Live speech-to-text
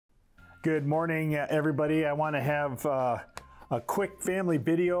Good morning, everybody. I want to have a quick family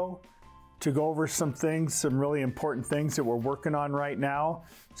video to go over some things, some really important things that we're working on right now.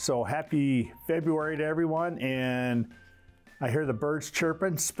 So happy February to everyone. And I hear the birds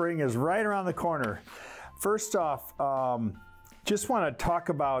chirping. Spring is right around the corner. First off, just want to talk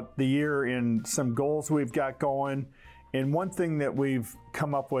about the year and some goals we've got going. And one thing that we've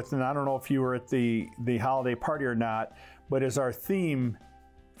come up with, and I don't know if you were at the holiday party or not, but is our theme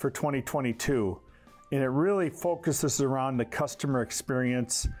for 2022. And it really focuses around the customer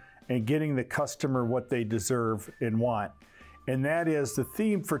experience and getting the customer what they deserve and want. And that is, the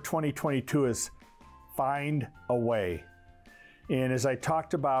theme for 2022 is find a way. And as I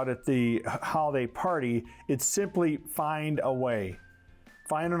talked about at the holiday party, it's simply find a way.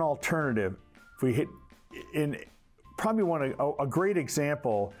 Find an alternative. If we hit, in probably a great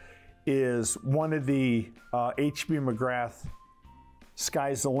example is one of the H.B. McGrath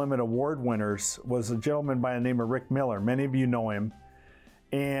Sky's the Limit Award winners was a gentleman by the name of Rick Miller. Many of you know him.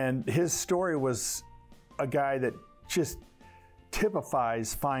 And his story was a guy that just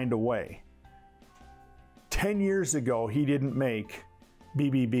typifies find a way. 10 years ago, he didn't make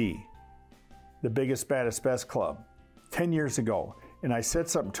BBB, the Biggest, Baddest, Best Club. 10 years ago. And I said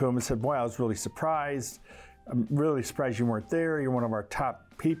something to him and said, boy, I was really surprised. I'm really surprised you weren't there. You're one of our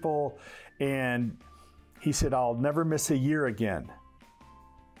top people. And he said, I'll never miss a year again.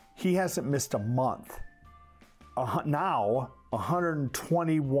 He hasn't missed a month. Now,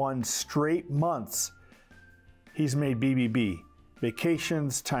 121 straight months, he's made BBB.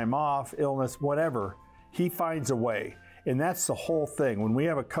 Vacations, time off, illness, whatever. He finds a way. And that's the whole thing. When we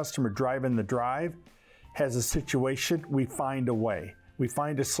have a customer driving the drive, has a situation, we find a way. We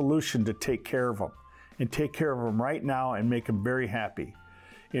find a solution to take care of them. And take care of them right now and make them very happy.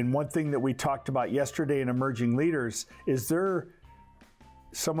 And one thing that we talked about yesterday in Emerging Leaders is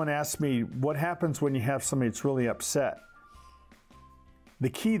someone asked me, what happens when you have somebody that's really upset? The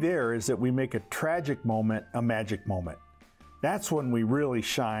key there is that we make a tragic moment a magic moment. That's when we really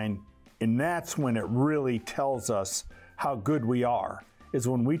shine, and that's when it really tells us how good we are, is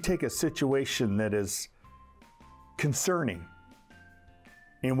when we take a situation that is concerning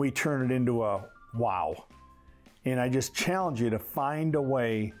and we turn it into a wow. And I just challenge you to find a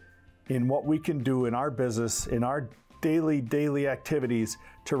way in what we can do in our business, in our daily activities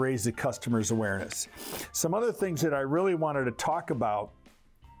to raise the customer's awareness. Some other things that I really wanted to talk about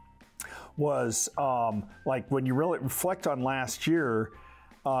was like when you really reflect on last year,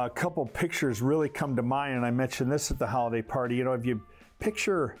 a couple pictures really come to mind, and I mentioned this at the holiday party. You know, if you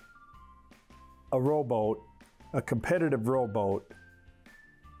picture a rowboat, a competitive rowboat,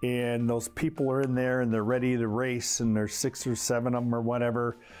 and those people are in there and they're ready to race, and there's 6 or 7 of them or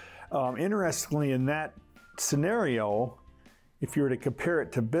whatever. Interestingly, in that scenario, if you were to compare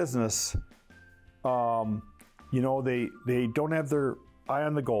it to business, you know, they don't have their eye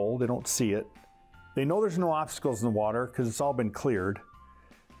on the goal. They don't see it. They know there's no obstacles in the water because it's all been cleared.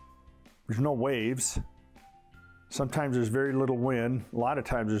 There's no waves. Sometimes there's very little wind. A lot of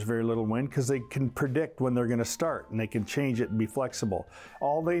times there's very little wind because they can predict when they're going to start and they can change it and be flexible.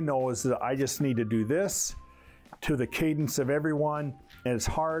 All they know is that I just need to do this to the cadence of everyone as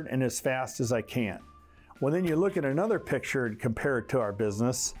hard and as fast as I can. Well, then you look at another picture and compare it to our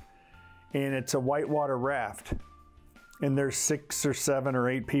business, and it's a whitewater raft. And there's 6 or 7 or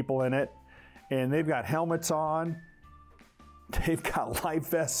 8 people in it, and they've got helmets on. They've got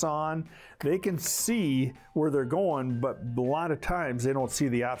life vests on. They can see where they're going, but a lot of times they don't see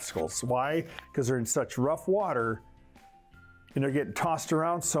the obstacles. Why? Because they're in such rough water and they're getting tossed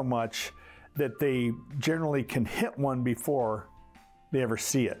around so much that they generally can hit one before they ever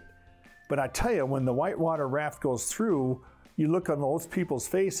see it. But I tell you, when the whitewater raft goes through, you look on those people's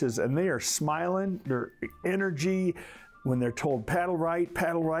faces and they are smiling, their energy, when they're told paddle right,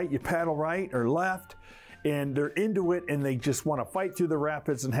 you paddle right or left. And they're into it and they just want to fight through the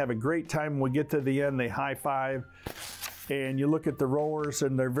rapids and have a great time. When we get to the end, they high five. And you look at the rowers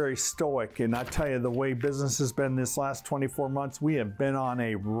and they're very stoic. And I tell you, the way business has been this last 24 months, we have been on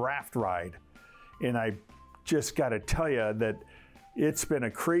a raft ride. And I just got to tell you that it's been a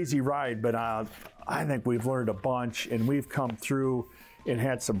crazy ride, but I think we've learned a bunch and we've come through and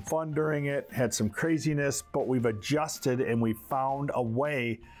had some fun during it, had some craziness, but we've adjusted and we found a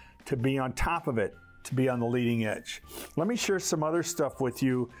way to be on top of it, to be on the leading edge. Let me share some other stuff with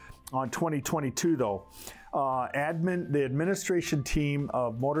you on 2022 though. The administration team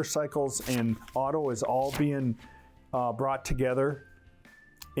of motorcycles and auto is all being brought together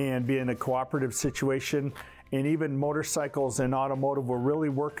and being a cooperative situation. And even motorcycles and automotive, we're really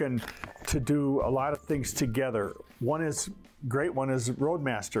working to do a lot of things together. One is great. One is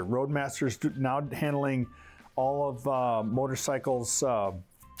Roadmaster. Roadmaster's now handling all of motorcycles, all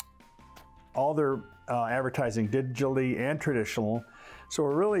their advertising digitally and traditional. So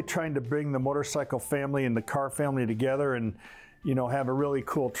we're really trying to bring the motorcycle family and the car family together and, you know, have a really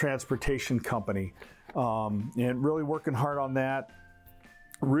cool transportation company. And really working hard on that.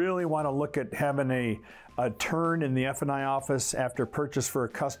 Really want to look at having a turn in the F&I office after purchase for a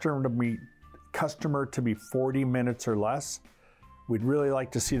customer to be 40 minutes or less. We'd really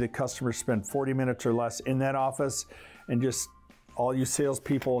like to see the customer spend 40 minutes or less in that office, and just all you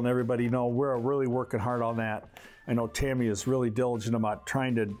salespeople and everybody know we're really working hard on that. I know Tammy is really diligent about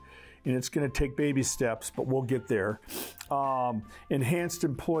trying to, and it's going to take baby steps, but we'll get there. Enhanced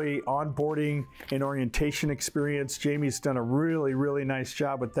employee onboarding and orientation experience. Jamie's done a really, really nice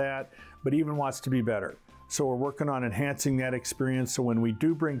job with that, but even wants to be better. So we're working on enhancing that experience, so when we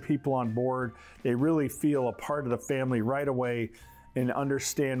do bring people on board, they really feel a part of the family right away and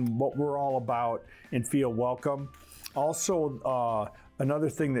understand what we're all about and feel welcome. Also, another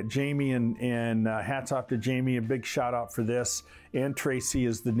thing that Jamie and hats off to Jamie, a big shout out for this, and Tracy,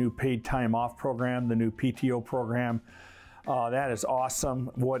 is the new paid time off program, the new PTO program. That is awesome.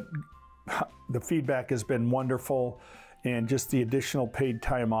 The feedback has been wonderful, and just the additional paid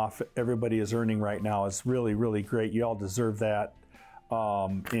time off everybody is earning right now is really, really great. You all deserve that.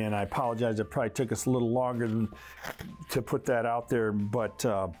 And I apologize, it probably took us a little longer to put that out there. But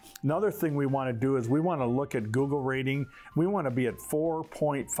another thing we want to do is we want to look at Google rating. We want to be at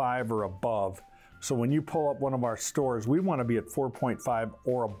 4.5 or above. So when you pull up one of our stores, we want to be at 4.5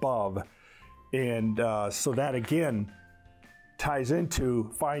 or above. And so that again ties into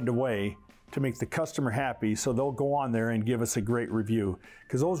find a way to make the customer happy, so they'll go on there and give us a great review,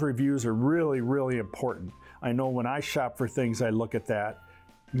 because those reviews are really, really important. I know when I shop for things, I look at that.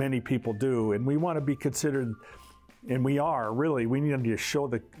 Many people do, and we want to be considered, and we are really. We need to show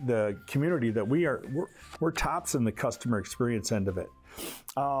the community that we're tops in the customer experience end of it.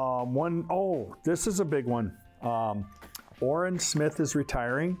 This is a big one. Orrin Smith is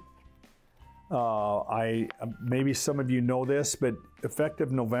retiring. Maybe some of you know this, but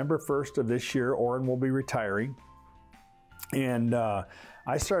effective November 1st of this year, Orrin will be retiring. And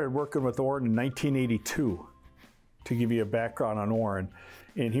I started working with Orrin in 1982, to give you a background on Orrin.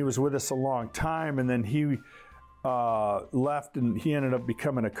 And he was with us a long time, and then he left, and he ended up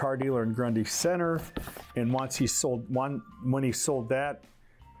becoming a car dealer in Grundy Center. And once he sold when he sold that,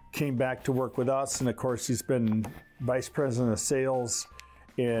 came back to work with us. And of course, he's been vice president of sales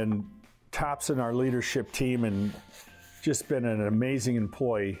and tops in our leadership team, and just been an amazing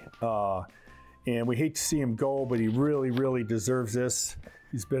employee. And we hate to see him go, but he really, really deserves this.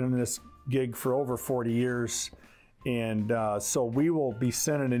 He's been in this gig for over 40 years. And so we will be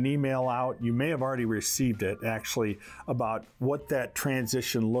sending an email out. You may have already received it, actually, about what that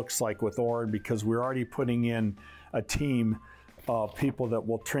transition looks like with Orrin, because we're already putting in a team of people that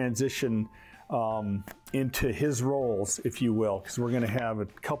will transition into his roles, if you will, because we're going to have a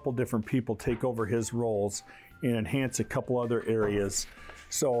couple different people take over his roles and enhance a couple other areas.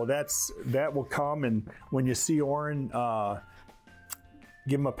 So that will come, and when you see Orrin,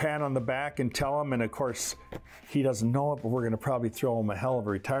 give him a pat on the back and tell him, and of course he doesn't know it, but we're going to probably throw him a hell of a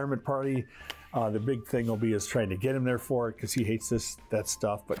retirement party. The big thing will be is trying to get him there for it, because he hates that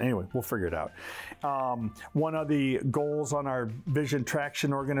stuff. But anyway, we'll figure it out. One of the goals on our Vision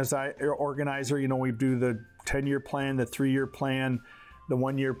Traction Organizer, you know, we do the 10-year plan, the 3-year plan, the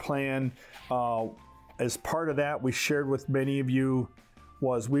 1-year plan. As part of that, we shared with many of you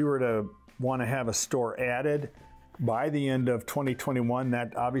was we were to want to have a store added by the end of 2021.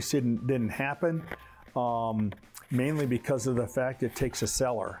 That obviously didn't happen, mainly because of the fact it takes a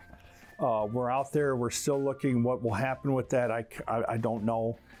seller. We're out there, we're still looking what will happen with that. I don't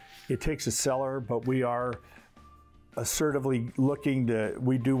know. It takes a seller, but we are assertively looking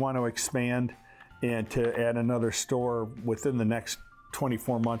we do want to expand and to add another store within the next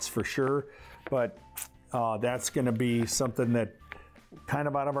 24 months for sure. But that's going to be something that kind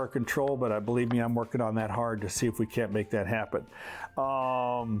of out of our control, but believe me, I'm working on that hard to see if we can't make that happen.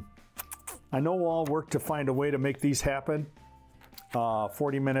 I know we'll all work to find a way to make these happen.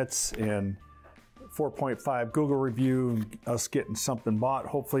 40 minutes and 4.5 Google review, us getting something bought,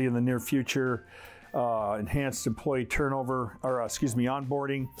 hopefully in the near future. Enhanced employee turnover, or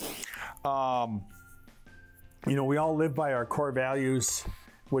onboarding. You know, we all live by our core values,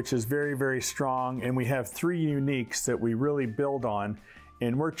 which is very, very strong, and we have 3 uniques that we really build on,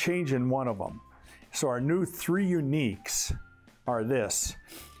 and we're changing one of them. So our new 3 uniques are this: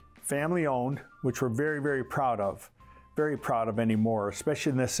 family owned, which we're very, very proud of. very proud of anymore,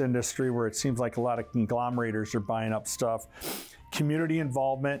 especially in this industry where it seems like a lot of conglomerators are buying up stuff. Community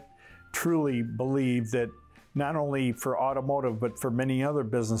involvement, truly believe that not only for automotive, but for many other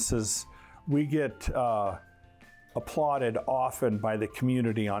businesses, we get applauded often by the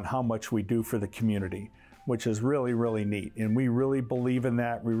community on how much we do for the community, which is really, really neat. And we really believe in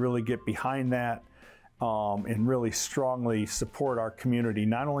that. We really get behind that and really strongly support our community.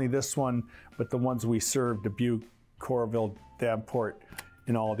 Not only this one, but the ones we serve, Dubuque, Coralville, Davenport,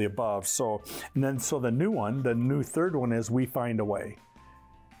 and all of the above. So the new one, the new third one is We Find a Way.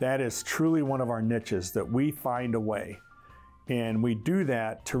 That is truly one of our niches, that we find a way. And we do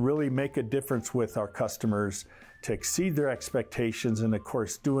that to really make a difference with our customers, to exceed their expectations, and of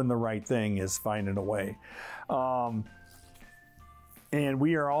course, doing the right thing is finding a way. And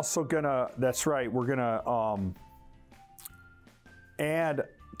we are also gonna, that's right, we're gonna add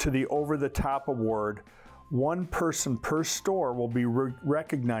to the Over the Top Award, one person per store will be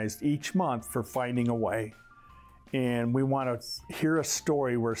recognized each month for finding a way. And we want to hear a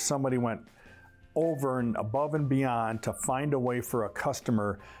story where somebody went over and above and beyond to find a way for a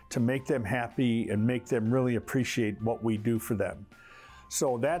customer to make them happy and make them really appreciate what we do for them.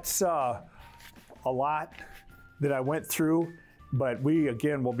 So that's a lot that I went through, but we,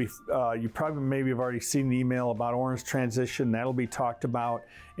 again, will be, you probably maybe have already seen the email about Orrin's transition. That'll be talked about,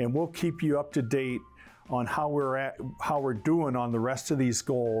 and we'll keep you up to date on how we're doing on the rest of these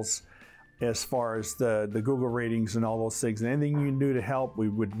goals, as far as the Google ratings and all those things. And anything you can do to help, we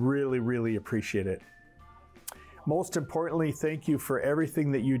would really, really appreciate it. Most importantly, thank you for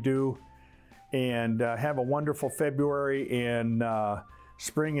everything that you do, and have a wonderful February. And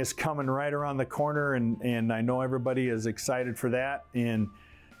spring is coming right around the corner, and I know everybody is excited for that. And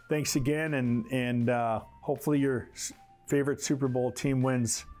thanks again, and hopefully your favorite Super Bowl team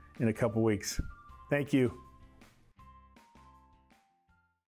wins in a couple weeks. Thank you.